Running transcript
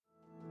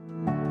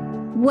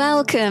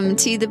Welcome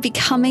to the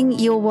Becoming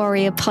Your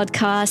Warrior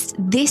podcast.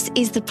 This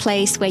is the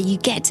place where you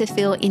get to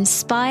feel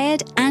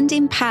inspired and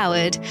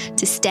empowered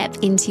to step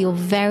into your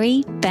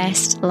very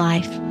best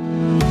life.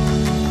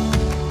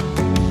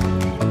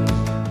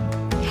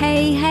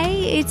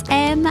 Hey, it's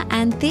Em,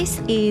 and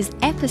this is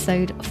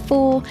episode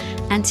 4.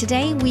 And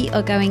today we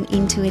are going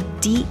into a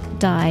deep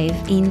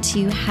dive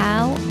into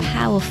how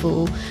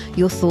powerful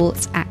your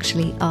thoughts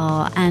actually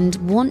are. And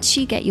once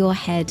you get your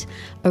head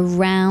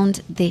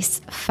around this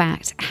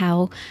fact,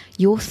 how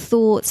your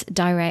thoughts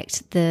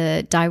direct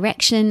the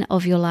direction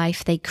of your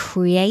life, they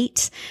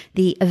create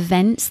the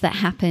events that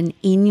happen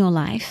in your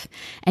life,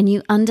 and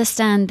you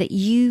understand that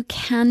you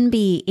can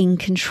be in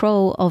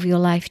control of your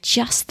life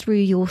just through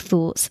your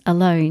thoughts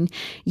alone,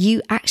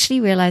 you actually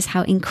realize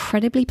how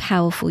incredibly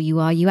powerful you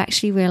are. You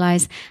actually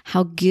realize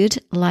how good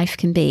life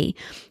can be.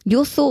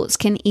 Your thoughts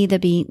can either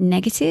be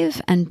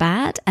negative and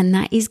bad, and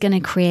that is going to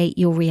create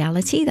your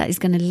reality. That is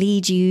going to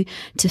lead you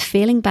to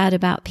feeling bad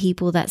about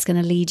people. That's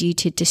going to lead you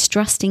to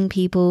distrusting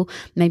people,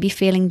 maybe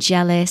feeling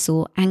jealous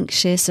or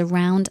anxious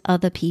around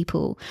other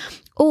people.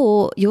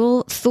 Or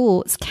your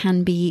thoughts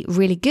can be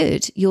really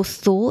good. Your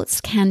thoughts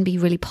can be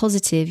really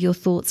positive. Your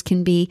thoughts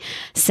can be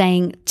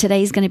saying,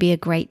 today's going to be a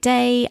great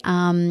day.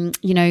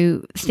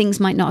 Things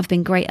might not have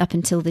been great up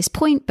until this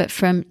point, but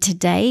from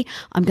today,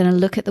 I'm going to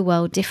look at the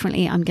world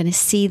differently. I'm going to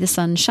see the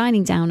sun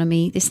shining down on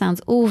me. This sounds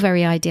all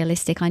very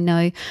idealistic, I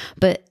know,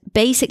 but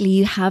basically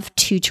you have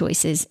two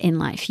choices in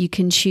life. You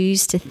can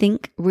choose to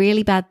think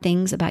really bad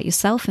things about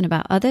yourself and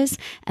about others,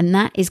 and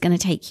that is going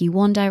to take you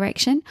one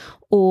direction.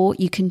 Or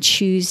you can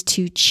choose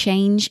to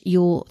change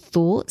your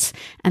thoughts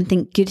and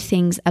think good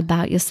things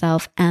about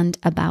yourself and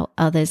about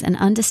others, and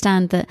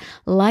understand that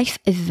life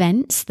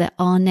events that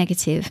are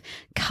negative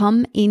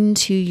come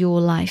into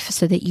your life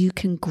so that you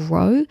can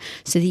grow,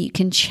 so that you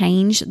can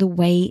change the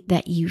way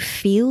that you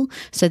feel,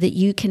 so that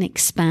you can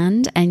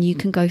expand and you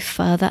can go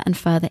further and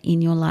further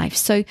in your life.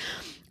 So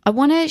I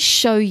want to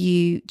show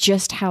you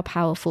just how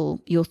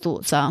powerful your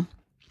thoughts are.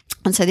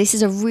 And so this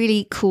is a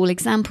really cool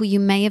example. You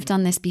may have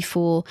done this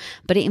before,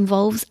 but it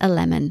involves a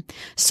lemon.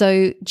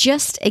 So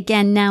just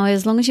again now,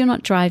 as long as you're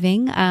not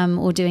driving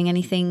or doing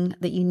anything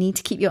that you need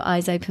to keep your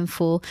eyes open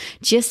for,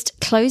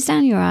 just close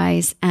down your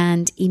eyes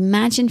and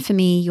imagine for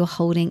me you're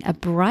holding a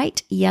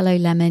bright yellow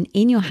lemon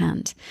in your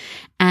hand.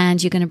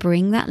 And you're going to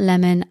bring that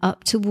lemon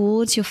up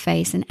towards your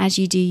face. And as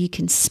you do, you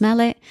can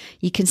smell it.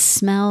 You can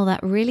smell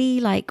that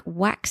really like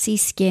waxy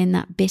skin,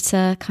 that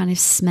bitter kind of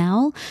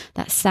smell,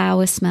 that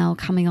sour smell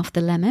coming off the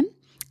lemon.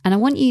 And I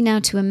want you now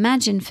to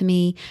imagine for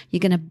me,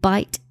 you're going to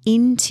bite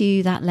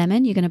into that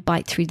lemon. You're going to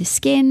bite through the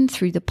skin,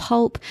 through the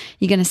pulp.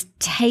 You're going to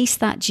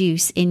taste that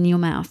juice in your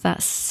mouth.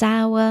 That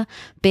sour,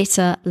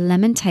 bitter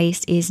lemon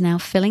taste is now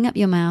filling up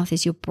your mouth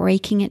as you're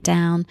breaking it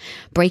down,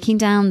 breaking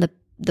down the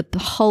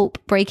pulp,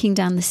 breaking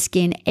down the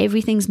skin.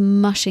 Everything's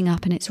mushing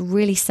up and it's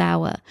really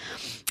sour.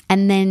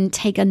 And then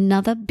take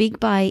another big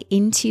bite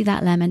into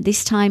that lemon.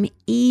 This time,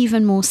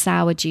 even more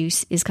sour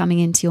juice is coming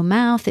into your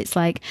mouth. It's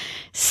like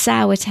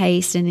sour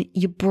taste, and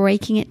you're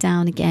breaking it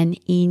down again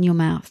in your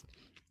mouth.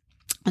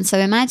 And so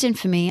imagine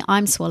for me,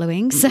 I'm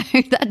swallowing, so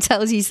that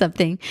tells you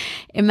something.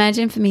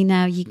 Imagine for me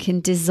now, you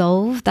can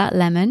dissolve that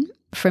lemon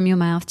from your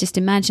mouth. Just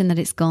imagine that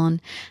it's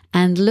gone,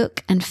 and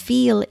look and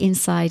feel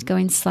inside, go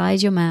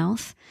inside your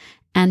mouth.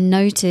 And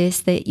notice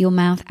that your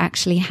mouth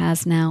actually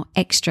has now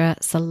extra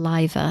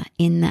saliva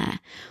in there.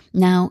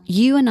 Now,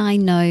 you and I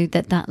know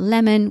that that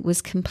lemon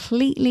was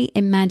completely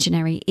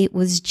imaginary. It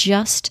was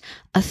just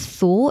a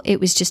thought.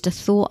 It was just a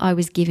thought I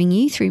was giving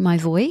you through my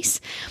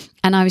voice.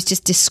 And I was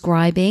just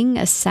describing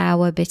a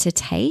sour, bitter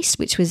taste,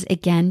 which was,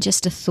 again,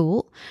 just a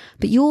thought.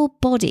 But your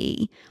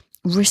body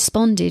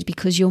responded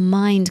because your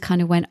mind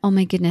kind of went, oh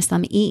my goodness,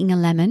 I'm eating a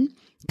lemon.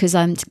 Because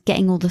I'm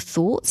getting all the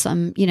thoughts.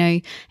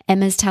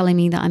 Emma's telling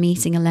me that I'm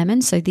eating a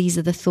lemon. So these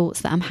are the thoughts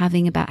that I'm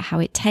having about how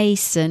it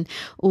tastes and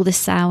all the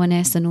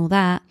sourness and all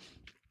that.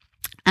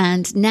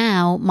 And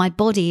now my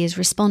body is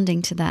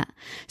responding to that.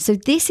 So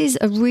this is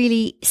a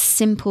really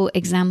simple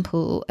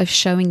example of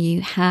showing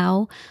you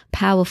how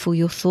powerful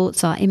your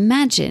thoughts are.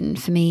 Imagine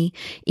for me,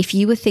 if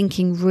you were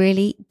thinking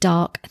really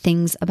dark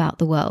things about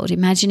the world.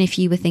 Imagine if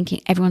you were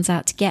thinking everyone's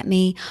out to get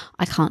me.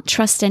 I can't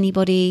trust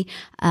anybody,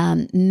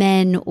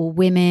 men or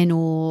women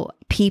or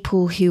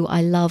people who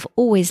I love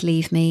always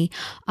leave me.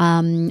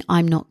 I'm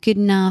not good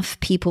enough.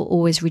 People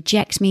always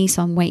reject me,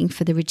 so I'm waiting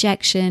for the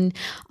rejection.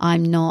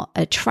 I'm not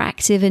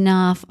attractive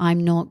enough.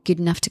 I'm not good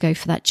enough to go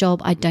for that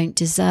job. I don't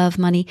deserve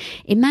money.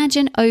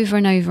 Imagine over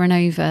and over and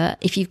over,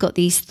 if you've got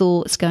these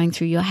thoughts going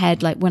through your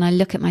head, like when I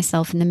look at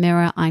myself in the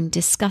mirror, I'm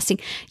disgusting.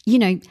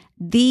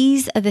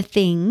 These are the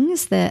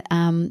things that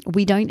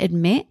we don't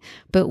admit,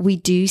 but we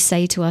do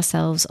say to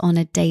ourselves on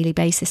a daily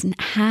basis. And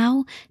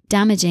how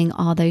damaging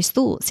are those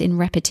thoughts in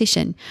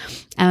repetition?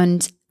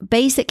 And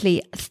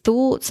basically,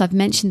 thoughts, I've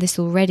mentioned this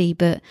already,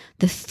 but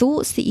the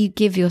thoughts that you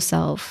give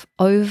yourself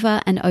over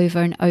and over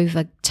and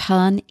over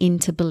turn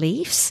into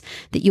beliefs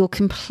that you're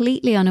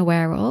completely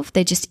unaware of.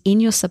 They're just in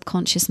your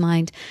subconscious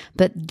mind,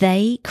 but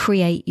they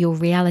create your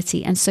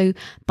reality. And so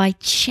by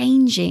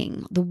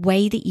changing the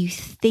way that you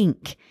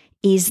think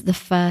is the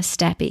first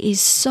step. It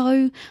is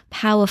so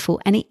powerful,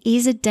 and it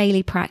is a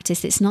daily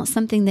practice. It's not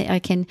something that I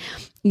can,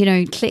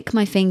 click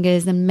my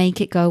fingers and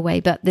make it go away.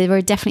 But there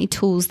are definitely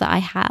tools that I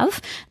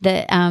have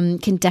that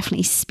can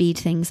definitely speed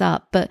things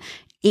up. But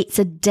it's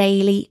a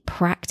daily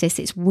practice.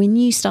 It's when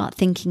you start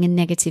thinking a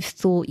negative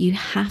thought, you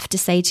have to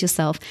say to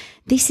yourself,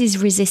 this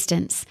is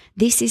resistance.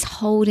 This is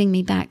holding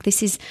me back.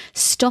 This is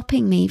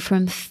stopping me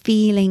from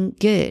feeling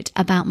good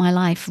about my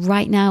life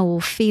right now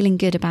or feeling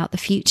good about the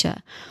future.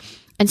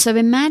 And so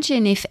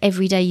imagine if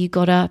every day you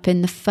got up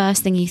and the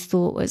first thing you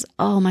thought was,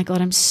 oh my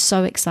God, I'm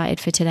so excited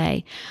for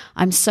today.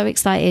 I'm so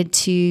excited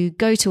to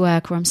go to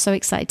work, or I'm so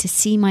excited to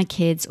see my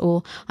kids,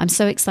 or I'm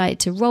so excited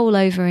to roll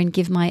over and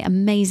give my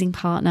amazing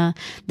partner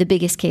the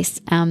biggest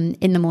kiss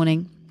in the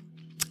morning.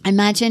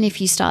 Imagine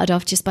if you started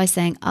off just by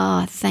saying,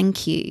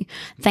 thank you.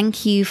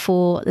 Thank you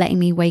for letting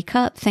me wake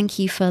up. Thank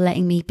you for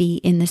letting me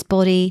be in this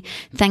body.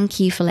 Thank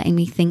you for letting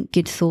me think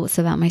good thoughts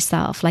about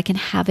myself, and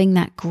having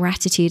that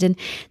gratitude. And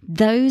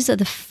those are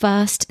the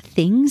first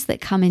things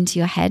that come into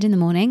your head in the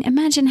morning.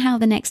 Imagine how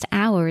the next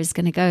hour is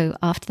going to go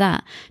after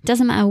that. It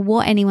doesn't matter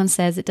what anyone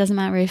says. It doesn't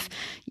matter if,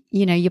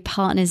 your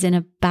partner's in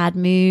a bad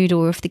mood,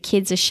 or if the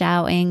kids are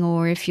shouting,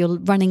 or if you're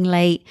running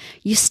late.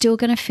 You're still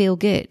going to feel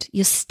good.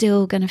 You're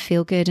still going to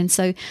feel good. And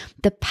so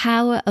the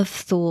power of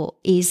thought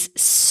is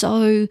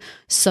so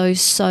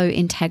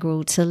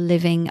integral to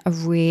living a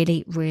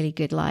really, really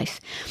good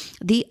life.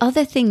 The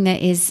other thing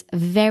that is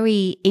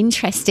very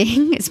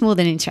interesting, it's more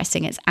than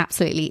interesting, it's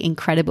absolutely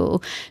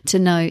incredible to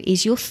know,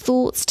 is your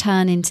thoughts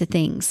turn into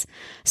things.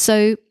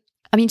 So,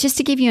 just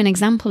to give you an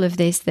example of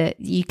this that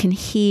you can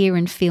hear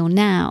and feel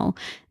now,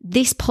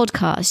 this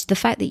podcast, the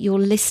fact that you're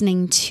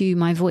listening to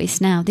my voice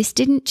now, this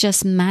didn't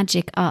just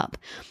magic up.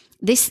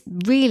 This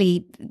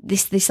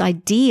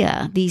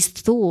idea, these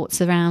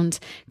thoughts around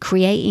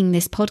creating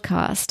this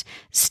podcast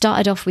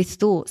started off with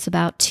thoughts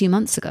about 2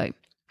 months ago.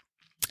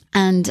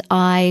 And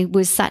I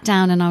was sat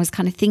down and I was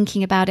kind of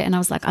thinking about it, and I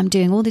was like, I'm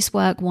doing all this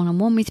work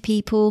one-on-one with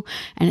people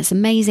and it's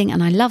amazing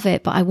and I love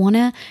it, but I want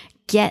to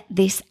get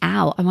this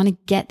out. I want to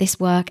get this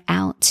work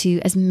out to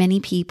as many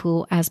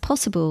people as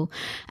possible.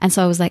 And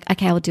so I was like,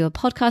 okay, I'll do a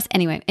podcast.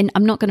 Anyway, and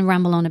I'm not going to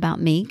ramble on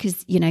about me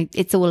because,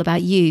 it's all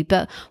about you.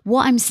 But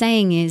what I'm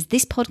saying is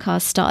this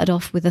podcast started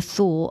off with a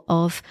thought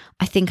of,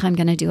 I think I'm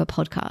going to do a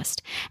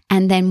podcast.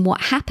 And then what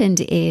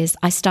happened is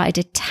I started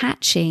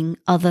attaching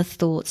other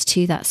thoughts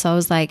to that. So I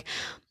was like,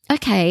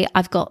 okay,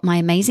 I've got my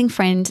amazing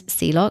friend,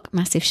 C-Lock,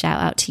 massive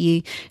shout out to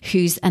you,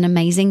 who's an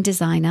amazing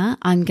designer.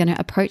 I'm going to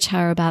approach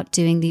her about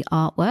doing the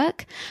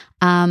artwork.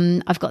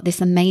 I've got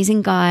this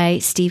amazing guy,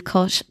 Steve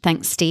Koch.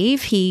 Thanks,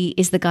 Steve. He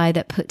is the guy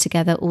that put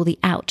together all the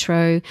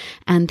outro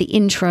and the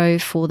intro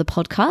for the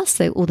podcast.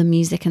 So all the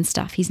music and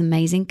stuff. He's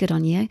amazing. Good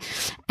on you.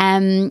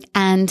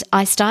 And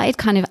I started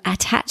kind of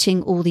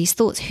attaching all these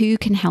thoughts. Who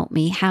can help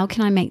me? How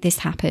can I make this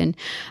happen?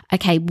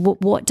 Okay,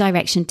 what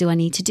direction do I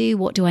need to do?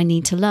 What do I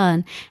need to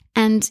learn?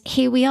 And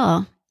here we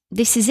are.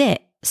 This is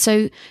it.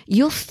 So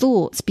your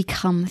thoughts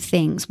become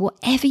things.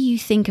 Whatever you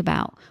think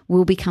about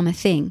will become a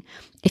thing.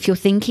 If you're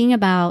thinking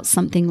about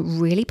something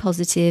really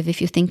positive,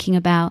 if you're thinking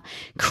about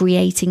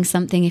creating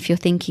something, if you're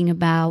thinking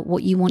about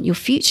what you want your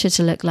future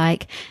to look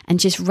like, and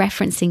just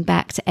referencing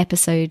back to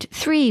episode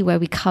 3 where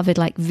we covered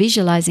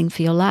visualizing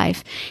for your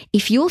life,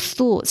 if your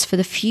thoughts for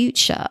the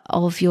future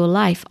of your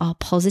life are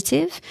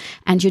positive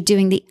and you're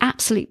doing the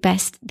absolute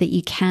best that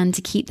you can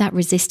to keep that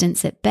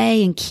resistance at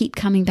bay and keep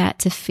coming back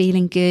to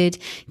feeling good,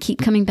 keep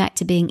coming back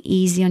to being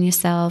easy on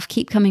yourself,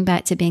 keep coming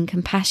back to being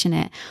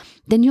compassionate,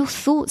 then your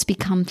thoughts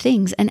become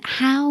things. And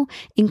how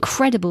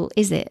incredible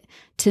is it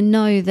to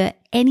know that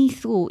any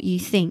thought you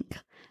think,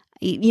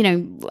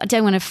 I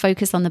don't want to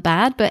focus on the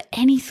bad, but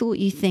any thought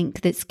you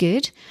think that's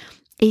good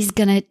is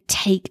going to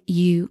take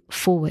you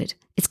forward.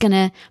 It's going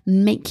to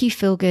make you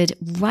feel good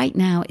right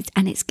now,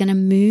 and it's going to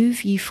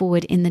move you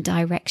forward in the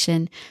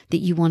direction that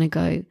you want to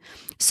go.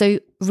 So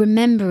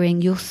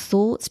remembering your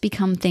thoughts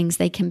become things.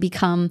 They can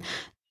become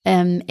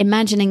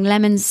imagining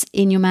lemons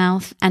in your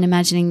mouth and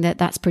imagining that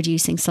that's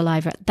producing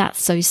saliva.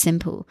 That's so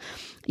simple.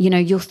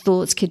 Your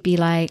thoughts could be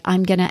like,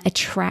 I'm going to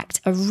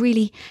attract a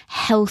really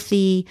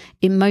healthy,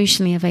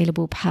 emotionally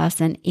available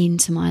person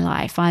into my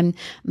life.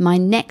 My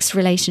next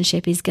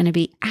relationship is going to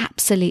be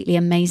absolutely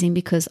amazing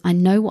because I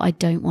know what I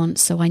don't want.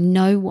 So I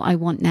know what I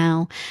want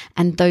now.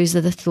 And those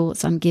are the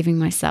thoughts I'm giving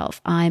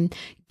myself. I'm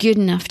good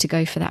enough to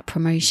go for that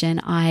promotion.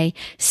 I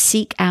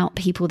seek out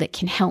people that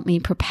can help me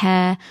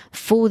prepare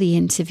for the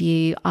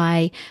interview.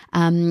 I'm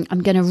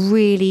going to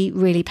really,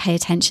 really pay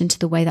attention to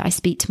the way that I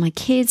speak to my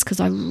kids because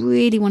I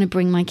really want to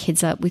bring bring my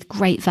kids up with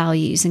great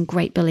values and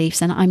great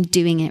beliefs, and I'm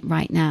doing it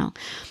right now.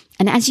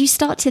 And as you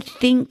start to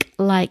think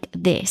like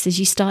this, as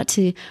you start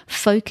to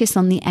focus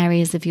on the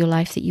areas of your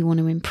life that you want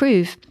to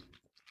improve,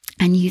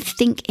 and you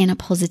think in a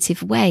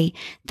positive way,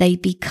 they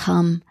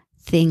become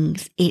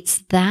things. It's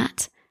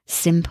that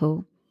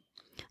simple.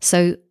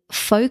 So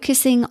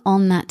focusing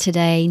on that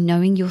today,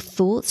 knowing your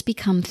thoughts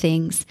become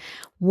things,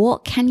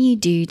 what can you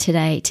do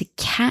today to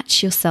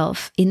catch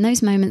yourself in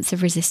those moments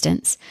of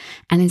resistance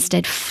and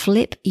instead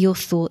flip your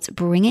thoughts,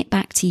 bring it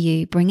back to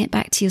you, bring it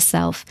back to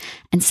yourself,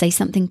 and say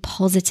something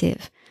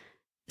positive.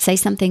 Say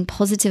something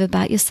positive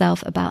about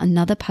yourself, about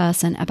another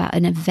person, about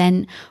an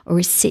event or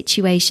a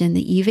situation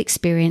that you've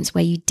experienced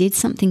where you did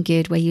something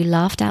good, where you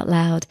laughed out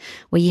loud,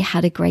 where you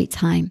had a great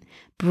time.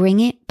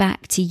 Bring it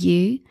back to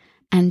you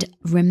and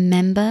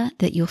remember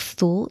that your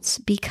thoughts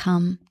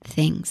become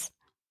things.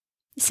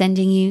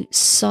 Sending you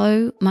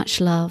so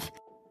much love.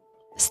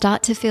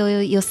 Start to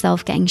feel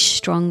yourself getting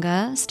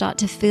stronger. Start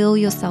to feel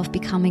yourself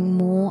becoming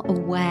more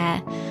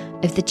aware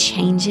of the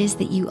changes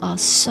that you are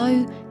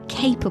so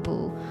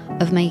capable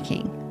of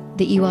making,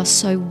 that you are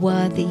so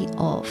worthy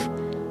of.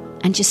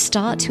 And just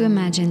start to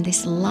imagine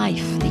this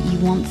life that you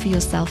want for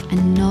yourself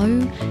and know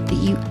that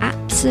you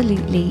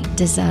absolutely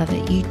deserve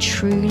it. You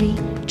truly,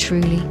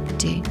 truly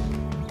do.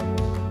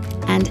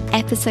 And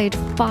episode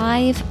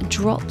 5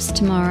 drops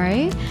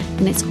tomorrow,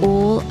 and it's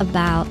all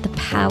about the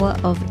power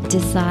of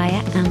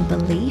desire and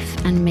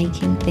belief and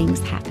making things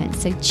happen.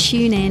 So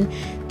tune in.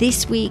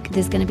 This week,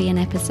 there's going to be an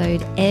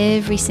episode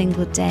every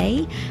single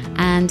day.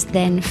 And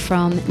then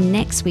from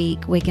next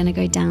week, we're going to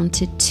go down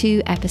to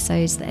 2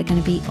 episodes that are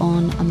going to be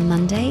on a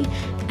Monday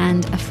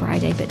and a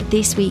Friday. But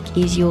this week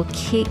is your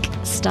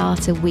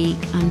Kickstarter week.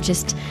 I'm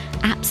just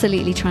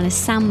absolutely trying to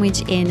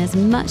sandwich in as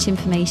much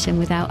information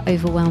without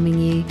overwhelming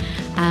you.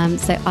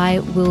 So I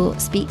will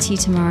speak to you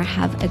tomorrow.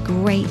 Have a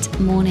great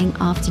morning,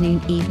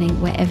 afternoon, evening,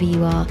 wherever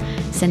you are.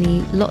 Sending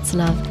you lots of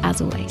love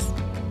as always.